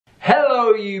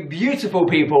Hello you beautiful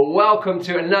people, welcome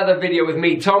to another video with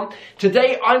me, Tom.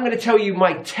 Today I'm going to tell you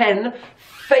my 10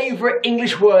 favourite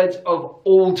English words of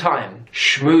all time.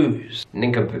 Schmooze,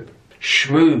 nincompoop.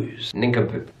 Schmooze,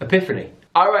 nincompoop. Epiphany.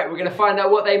 Alright, we're going to find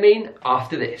out what they mean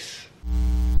after this.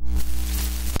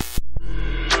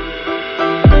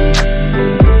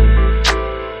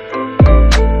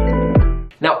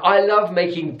 Now, I love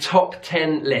making top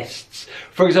 10 lists.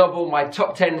 For example, my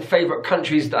top 10 favourite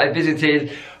countries that I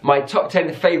visited, my top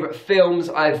 10 favourite films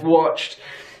I've watched.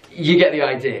 You get the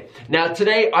idea. Now,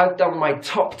 today I've done my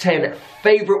top 10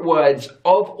 favourite words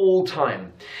of all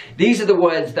time. These are the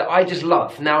words that I just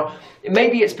love. Now,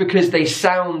 maybe it's because they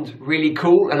sound really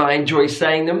cool and I enjoy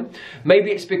saying them.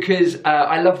 Maybe it's because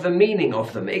I love the meaning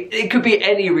of them. It could be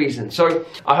any reason. So,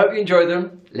 I hope you enjoy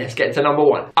them. Let's get to number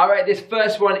one. Alright, this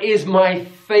first one is my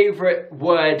favourite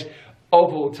word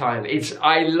of all time.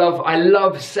 I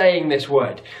love saying this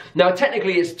word. Now,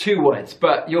 technically it's two words,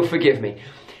 but you'll forgive me.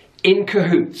 In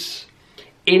cahoots.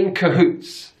 In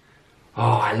cahoots. Oh,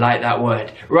 I like that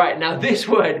word. Right, now this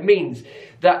word means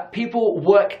that people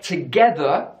work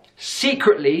together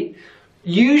secretly,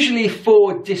 usually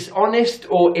for dishonest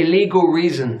or illegal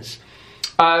reasons.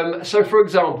 So for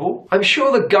example, I'm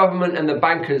sure the government and the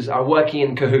bankers are working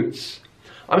in cahoots.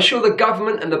 I'm sure the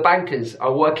government and the bankers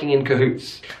are working in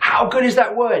cahoots. How good is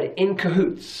that word? In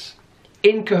cahoots.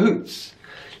 In cahoots.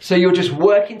 So you're just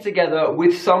working together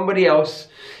with somebody else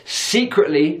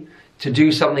secretly to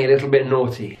do something a little bit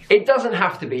naughty. It doesn't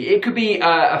have to be. It could be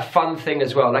a fun thing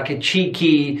as well, like a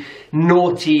cheeky,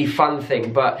 naughty, fun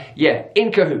thing. But yeah,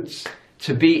 in cahoots.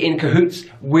 To be in cahoots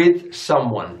with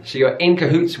someone. So you're in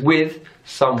cahoots with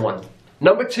someone.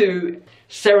 Number two,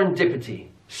 serendipity.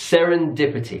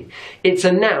 Serendipity. It's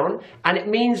a noun and it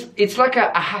means it's like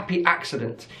a happy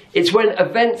accident. It's when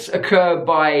events occur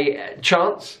by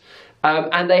chance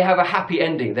and they have a happy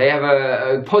ending. They have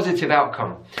a positive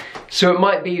outcome. So it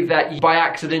might be that by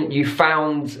accident you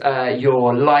found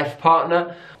your life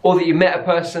partner, or that you met a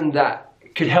person that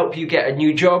could help you get a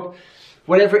new job.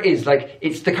 Whatever it is, like,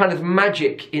 it's the kind of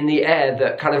magic in the air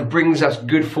that kind of brings us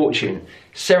good fortune.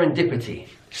 Serendipity.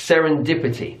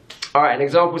 Serendipity. Alright, an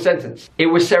example sentence. It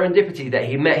was serendipity that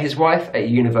he met his wife at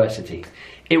university.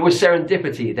 It was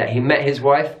serendipity that he met his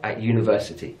wife at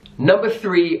university. Number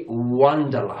three,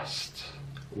 wanderlust.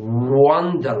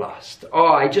 Wanderlust.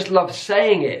 Oh, I just love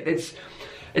saying it.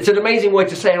 It's an amazing word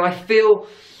to say, and I feel,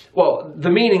 well,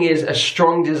 the meaning is a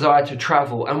strong desire to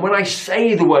travel. And when I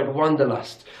say the word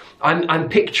wanderlust, I'm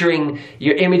picturing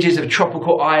your images of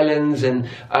tropical islands and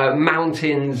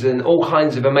mountains and all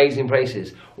kinds of amazing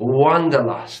places.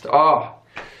 Wanderlust. Oh,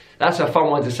 that's a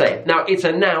fun one to say. Now, it's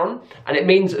a noun and it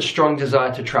means a strong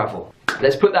desire to travel.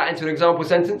 Let's put that into an example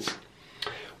sentence.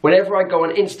 Whenever I go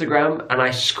on Instagram and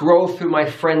I scroll through my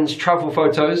friends' travel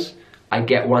photos, I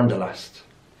get wanderlust.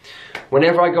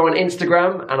 Whenever I go on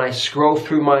Instagram and I scroll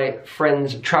through my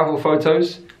friends' travel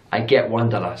photos, I get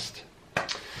wanderlust.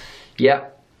 Yeah.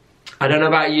 I don't know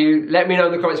about you, let me know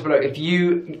in the comments below. If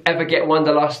you ever get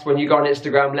wanderlust when you go on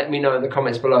Instagram, let me know in the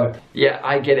comments below. Yeah,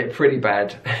 I get it pretty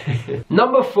bad.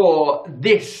 Number four,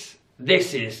 this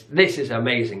is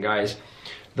amazing, guys.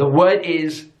 The word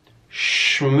is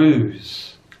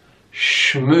schmooze.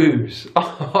 Schmooze.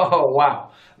 Oh,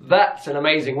 wow. That's an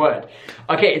amazing word.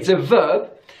 Okay, it's a verb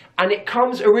and it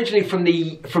comes originally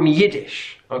from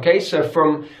Yiddish. Okay, so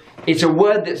it's a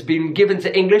word that's been given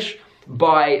to English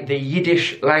by the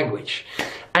Yiddish language,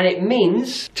 and it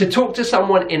means to talk to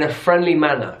someone in a friendly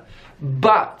manner,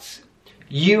 but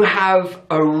you have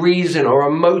a reason or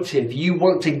a motive. You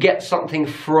want to get something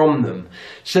from them.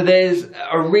 So there's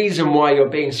a reason why you're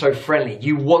being so friendly.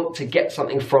 You want to get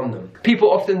something from them. People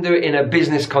often do it in a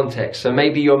business context. So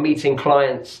maybe you're meeting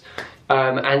clients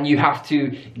and you have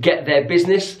to get their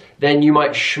business, then you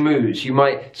might schmooze. You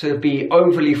might sort of be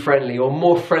overly friendly or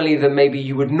more friendly than maybe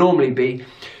you would normally be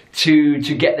to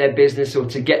get their business or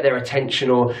to get their attention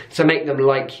or to make them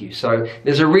like you. So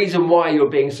there's a reason why you're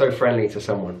being so friendly to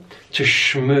someone. To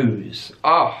schmooze.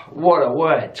 Ah, oh, what a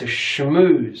word, to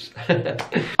schmooze.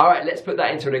 Alright, let's put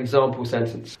that into an example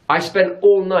sentence. I spent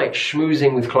all night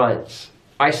schmoozing with clients.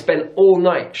 I spent all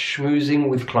night schmoozing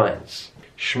with clients.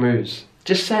 Schmooze.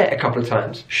 Just say it a couple of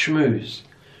times. Schmooze.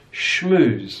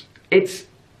 Schmooze. It's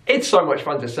so much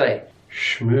fun to say.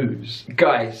 Schmooze.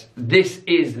 Guys, this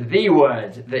is the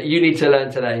word that you need to learn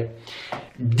today.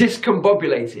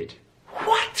 Discombobulated.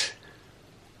 What?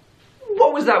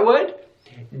 What was that word?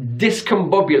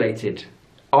 Discombobulated.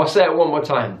 I'll say it one more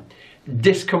time.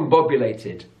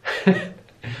 Discombobulated.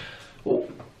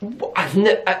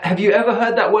 Have you ever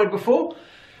heard that word before?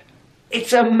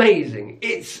 It's amazing.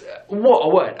 What a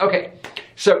word. Okay,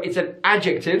 So it's an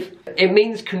adjective. It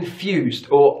means confused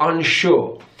or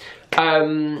unsure.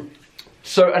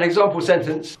 So an example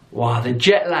sentence: wow, the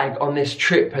jet lag on this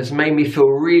trip has made me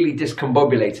feel really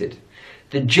discombobulated.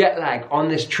 The jet lag on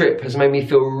this trip has made me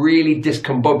feel really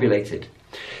discombobulated.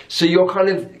 So you're kind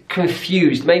of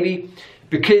confused, maybe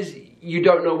because you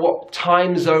don't know what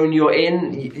time zone you're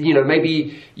in. You know,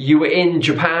 maybe you were in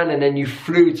Japan and then you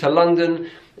flew to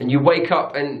London and you wake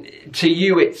up and to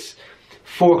you it's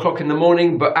 4 o'clock in the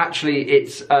morning, but actually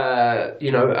it's 8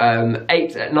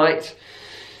 at night.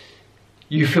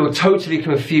 You feel totally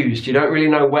confused. You don't really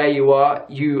know where you are.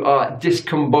 You are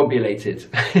discombobulated.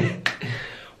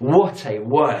 What a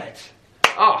word.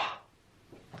 Ah,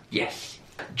 yes.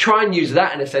 Try and use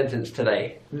that in a sentence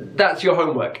today. That's your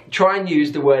homework. Try and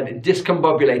use the word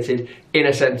discombobulated in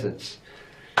a sentence.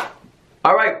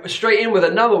 All right, straight in with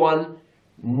another one.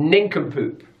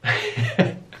 Nincompoop.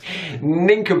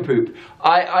 Nincompoop.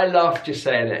 I love just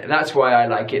saying it. That's why I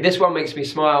like it. This one makes me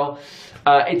smile.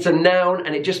 It's a noun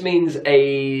and it just means an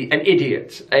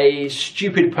idiot, a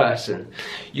stupid person.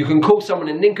 You can call someone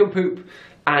a nincompoop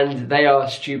and they are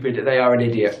stupid, they are an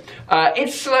idiot.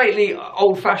 It's slightly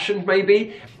old-fashioned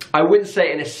maybe. I wouldn't say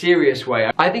it in a serious way.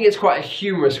 I think it's quite a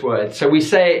humorous word, so we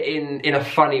say it in a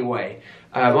funny way.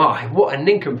 What a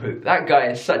nincompoop. That guy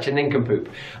is such a nincompoop.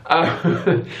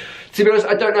 To be honest,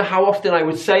 I don't know how often I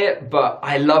would say it, but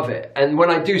I love it. And when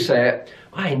I do say it,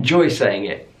 I enjoy saying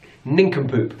it.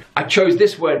 Nincompoop. I chose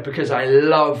this word because I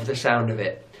love the sound of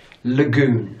it.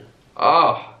 Lagoon.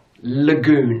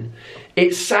 Lagoon.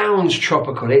 It sounds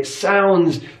tropical. It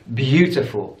sounds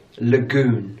beautiful.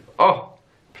 Lagoon. Oh,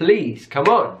 please, come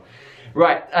on.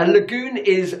 Right, a lagoon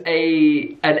is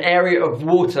an area of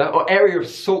water or area of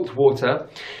salt water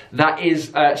that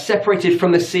is separated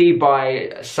from the sea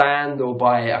by sand or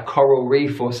by a coral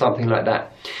reef or something like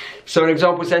that. So an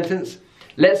example sentence: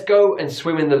 let's go and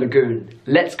swim in the lagoon.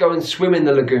 Let's go and swim in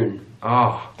the lagoon.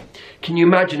 Can you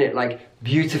imagine it? Like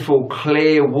beautiful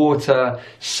clear water,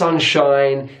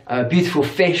 sunshine, beautiful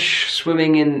fish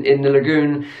swimming in the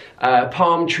lagoon,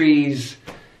 palm trees.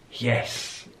 Yes,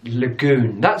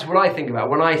 lagoon. That's what I think about.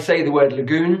 When I say the word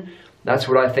lagoon, that's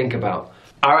what I think about.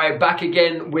 All right, back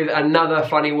again with another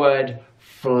funny word: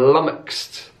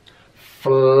 flummoxed.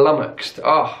 Flummoxed.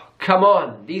 Oh, come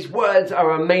on. These words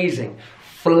are amazing.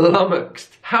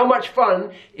 Flummoxed. How much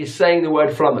fun is saying the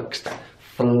word flummoxed?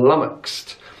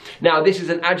 Flummoxed. Now this is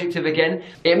an adjective again.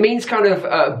 It means kind of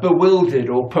bewildered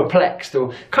or perplexed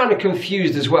or kind of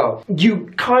confused as well. You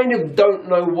kind of don't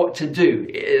know what to do.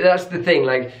 That's the thing,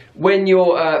 like when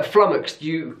you're flummoxed,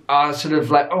 you are sort of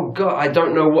like, oh God, I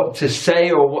don't know what to say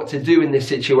or what to do in this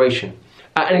situation.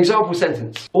 An example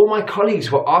sentence: all my colleagues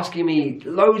were asking me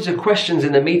loads of questions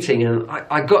in the meeting and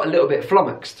I got a little bit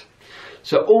flummoxed.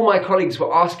 So all my colleagues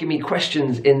were asking me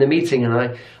questions in the meeting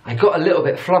and I got a little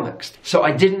bit flummoxed. So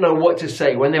I didn't know what to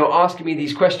say. When they were asking me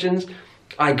these questions,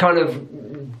 I kind of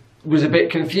was a bit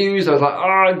confused. I was like,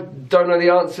 I don't know the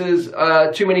answers,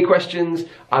 too many questions.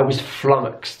 I was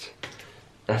flummoxed.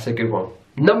 That's a good one.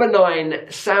 Number 9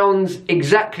 sounds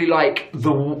exactly like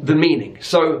the meaning.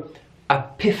 So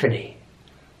epiphany.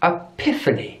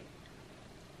 Epiphany.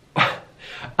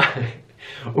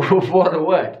 What a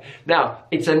word. Now,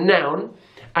 it's a noun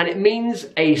and it means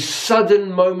a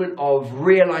sudden moment of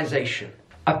realization.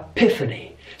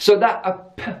 Epiphany. So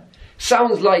that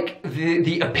sounds like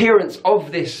the appearance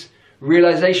of this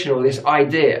realization or this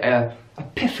idea.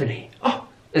 Epiphany. Oh,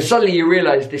 and suddenly you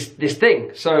realize this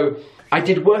thing. So I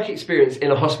did work experience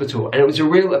in a hospital and it was a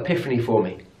real epiphany for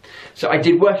me. So I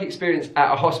did work experience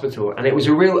at a hospital and it was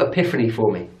a real epiphany for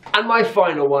me. And my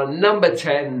final one, number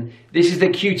 10, this is the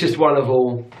cutest one of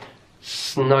all.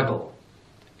 Snuggle.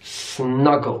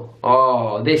 Snuggle.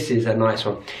 Oh, this is a nice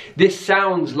one. This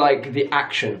sounds like the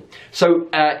action. So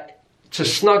to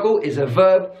snuggle is a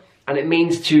verb and it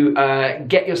means to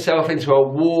get yourself into a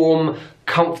warm,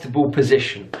 comfortable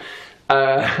position.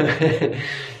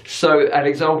 So an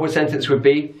example sentence would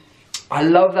be: I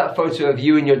love that photo of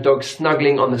you and your dog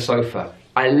snuggling on the sofa.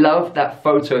 I love that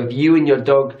photo of you and your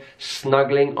dog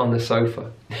snuggling on the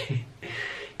sofa.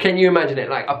 Can you imagine it?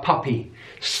 Like a puppy,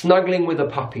 snuggling with a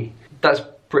puppy. That's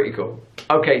pretty cool.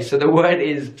 Okay, so the word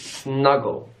is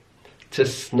snuggle. To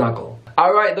snuggle.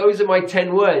 All right, those are my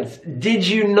 10 words. Did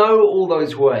you know all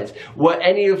those words? Were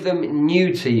any of them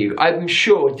new to you? I'm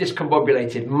sure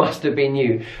discombobulated must have been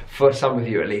new for some of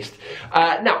you at least.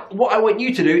 Now, what I want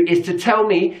you to do is to tell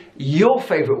me your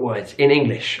favorite words in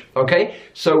English, okay?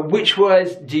 So which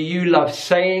words do you love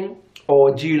saying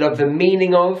or do you love the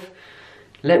meaning of?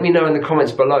 let me know in the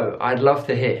comments below. I'd love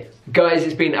to hear. Guys,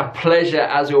 it's been a pleasure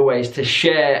as always to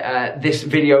share this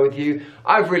video with you.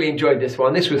 I've really enjoyed this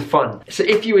one. This was fun. So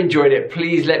if you enjoyed it,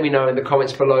 please let me know in the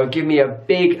comments below. Give me a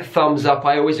big thumbs up.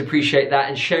 I always appreciate that,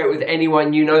 and share it with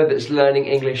anyone you know that's learning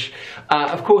English.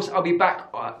 Of course, I'll be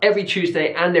back every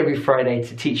Tuesday and every Friday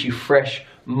to teach you fresh,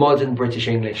 modern British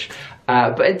English.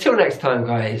 But until next time,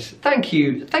 guys, thank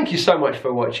you so much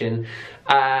for watching.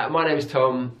 My name is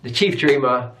Tom, the Chief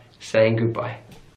Dreamer, saying goodbye.